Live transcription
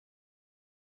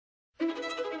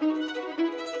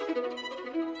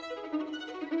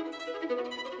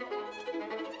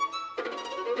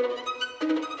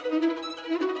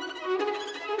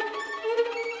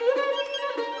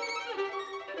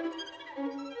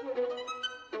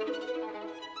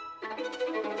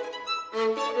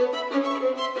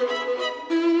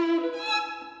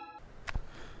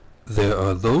There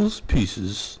are those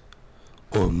pieces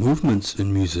or movements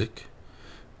in music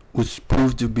which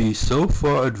prove to be so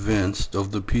far advanced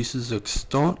of the pieces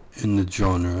extant in the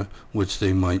genre which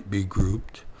they might be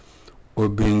grouped, or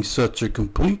being such a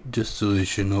complete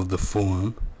distillation of the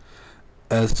form,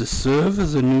 as to serve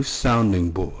as a new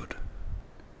sounding board.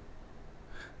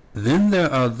 Then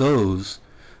there are those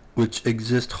which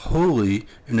exist wholly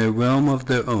in a realm of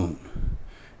their own,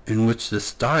 in which the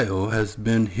style has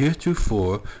been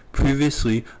heretofore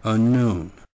previously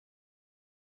unknown.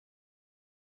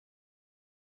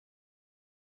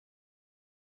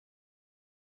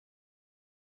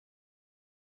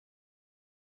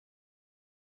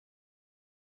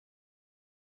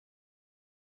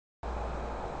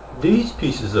 These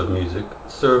pieces of music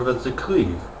serve as the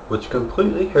cleave which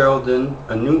completely herald in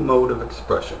a new mode of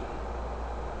expression,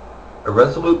 a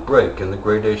resolute break in the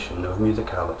gradation of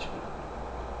musicality.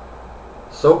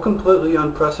 So completely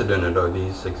unprecedented are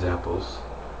these examples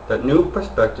that new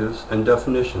perspectives and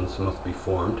definitions must be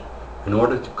formed in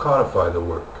order to codify the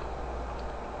work.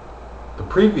 The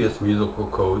previous musical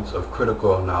codes of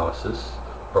critical analysis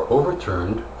are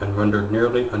overturned and rendered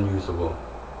nearly unusable.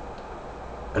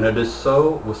 And it is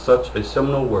so with such a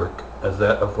seminal work as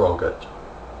that of Rawgut.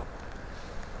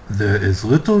 There is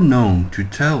little known to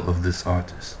tell of this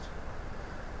artist.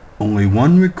 Only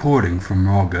one recording from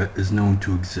Rawgut is known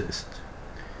to exist,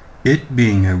 it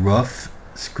being a rough,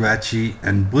 scratchy,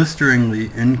 and blisteringly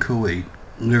inchoate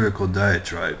lyrical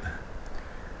diatribe.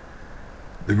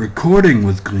 The recording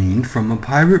was gleaned from a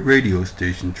pirate radio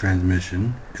station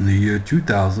transmission in the year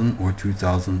 2000 or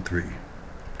 2003.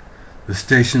 The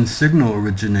station's signal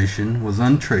origination was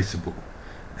untraceable,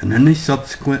 and any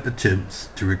subsequent attempts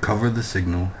to recover the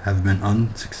signal have been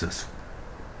unsuccessful.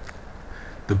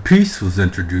 The piece was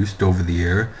introduced over the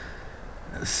air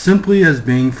simply as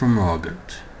being from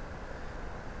Rawgut,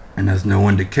 and as no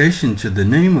indication to the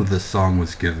name of the song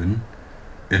was given,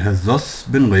 it has thus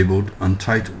been labeled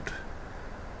Untitled,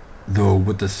 though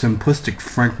with the simplistic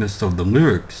frankness of the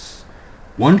lyrics,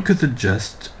 one could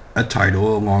suggest a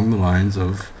title along the lines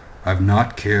of "I've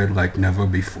not cared like never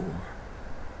before."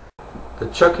 The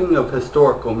checking of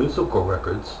historical musical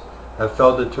records have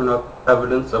failed to turn up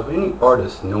evidence of any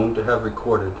artist known to have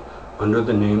recorded under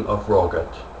the name of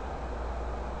Rawgut.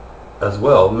 As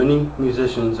well, many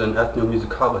musicians and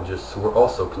ethnomusicologists were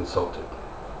also consulted.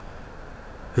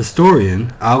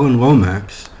 Historian Alan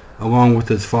Lomax, along with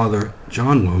his father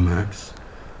John Lomax,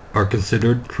 are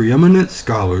considered preeminent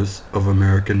scholars of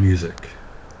American music.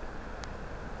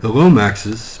 The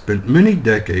Lomaxes spent many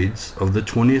decades of the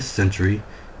 20th century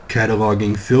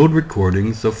cataloging field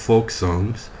recordings of folk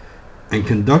songs and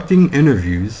conducting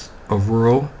interviews of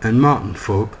rural and mountain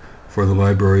folk for the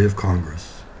Library of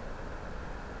Congress.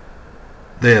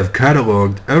 They have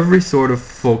cataloged every sort of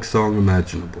folk song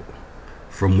imaginable,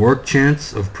 from work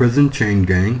chants of prison chain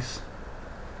gangs,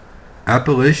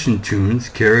 Appalachian tunes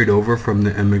carried over from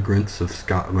the immigrants of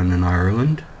Scotland and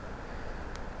Ireland,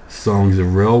 songs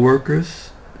of rail workers,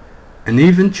 and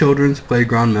even children's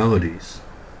playground melodies.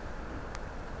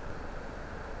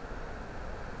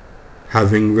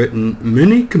 Having written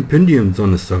many compendiums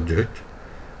on the subject,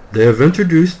 they have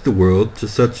introduced the world to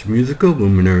such musical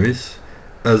luminaries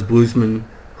as bluesman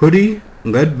Hoodie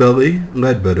Leadbelly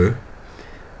Ledbetter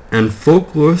and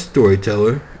folklore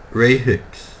storyteller Ray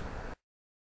Hicks.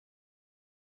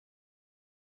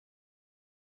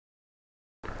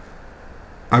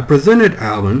 I presented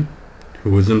Alan,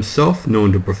 who was himself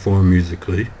known to perform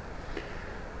musically,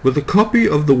 with a copy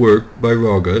of the work by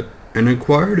Rawgut and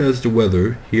inquired as to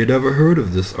whether he had ever heard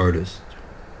of this artist.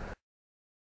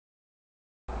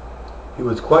 He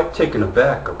was quite taken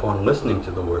aback upon listening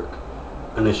to the work,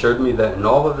 and assured me that in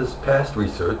all of his past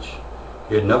research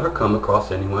he had never come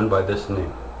across anyone by this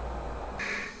name.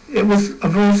 It was a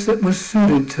verse that was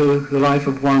suited to the life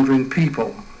of wandering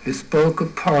people. It spoke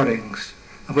of partings,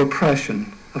 of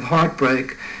oppression, of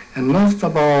heartbreak, and most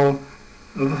of all,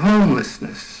 of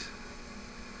homelessness.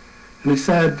 And he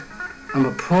said, "I'm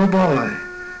a poor boy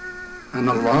and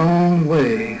a long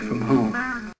way from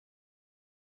home."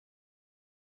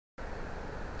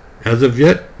 As of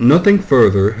yet, nothing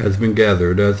further has been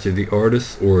gathered as to the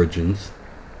artist's origins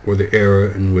or the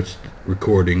era in which the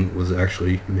recording was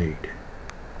actually made.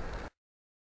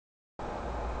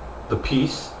 The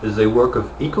piece is a work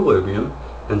of equilibrium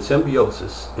and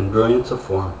symbiosis in brilliance of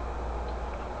form.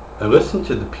 A listen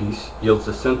to the piece yields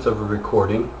a sense of a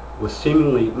recording with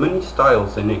seemingly many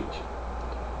styles innate.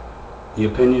 The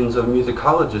opinions of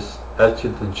musicologists as to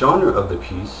the genre of the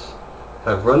piece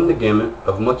have run the gamut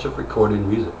of much of recorded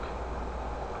music.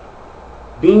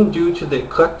 Being due to the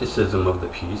eclecticism of the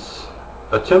piece,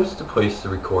 attempts to place the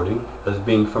recording as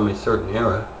being from a certain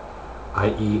era,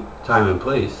 i.e. time and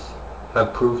place,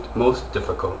 have proved most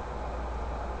difficult.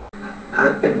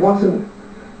 And it wasn't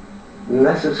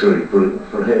necessary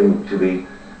for him to be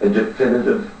a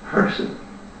definitive person.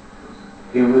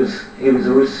 He was a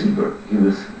receiver. He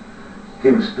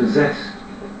was possessed,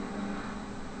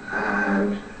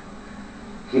 and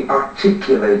he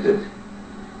articulated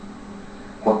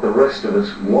what the rest of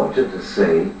us wanted to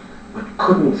say but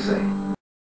couldn't say.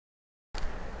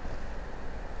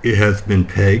 It has been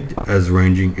pegged as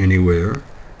ranging anywhere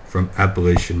from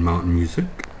Appalachian mountain music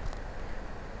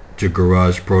to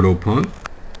garage proto-punk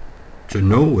to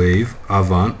no-wave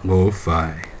avant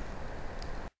lo-fi.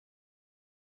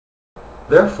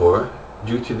 Therefore,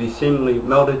 due to these seemingly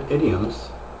melded idioms,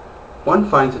 one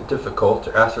finds it difficult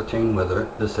to ascertain whether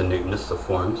this innateness of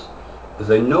forms is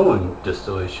a knowing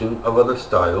distillation of other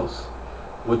styles,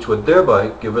 which would thereby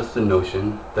give us the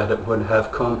notion that it would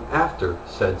have come after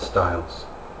said styles.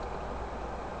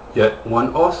 Yet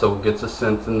one also gets a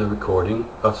sense in the recording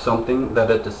of something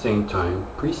that at the same time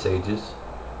presages,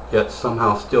 yet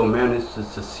somehow still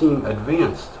manages to seem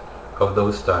advanced of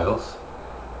those styles,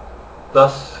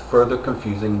 thus further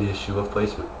confusing the issue of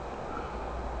placement.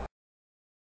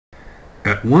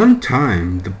 At one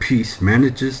time, the piece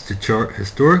manages to chart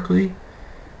historically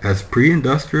as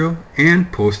pre-industrial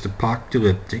and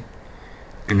post-apocalyptic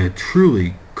in a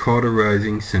truly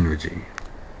cauterizing synergy.